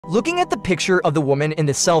Looking at the picture of the woman in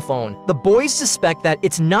the cell phone, the boys suspect that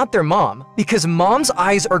it's not their mom because mom's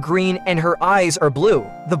eyes are green and her eyes are blue.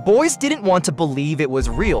 The boys didn't want to believe it was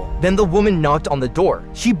real. Then the woman knocked on the door.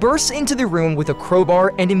 She bursts into the room with a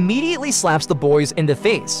crowbar and immediately slaps the boys in the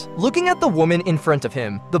face. Looking at the woman in front of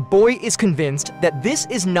him, the boy is convinced that this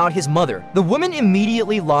is not his mother. The woman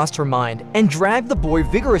immediately lost her mind and dragged the boy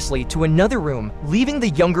vigorously to another room, leaving the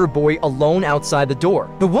younger boy alone outside the door.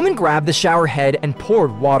 The woman grabbed the shower head and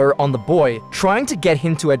poured water on the boy, trying to get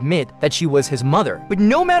him to admit that she was his mother. But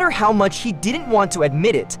no matter how much he didn't want to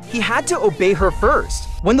admit it, he had to obey her first.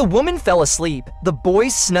 When the woman fell asleep, the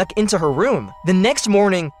boys snuck into her room. The next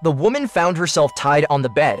morning, the woman found herself tied on the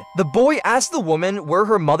bed. The boy asked the woman where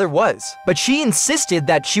her mother was, but she insisted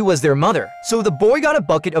that she was their mother. So the boy got a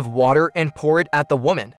bucket of water and poured it at the woman.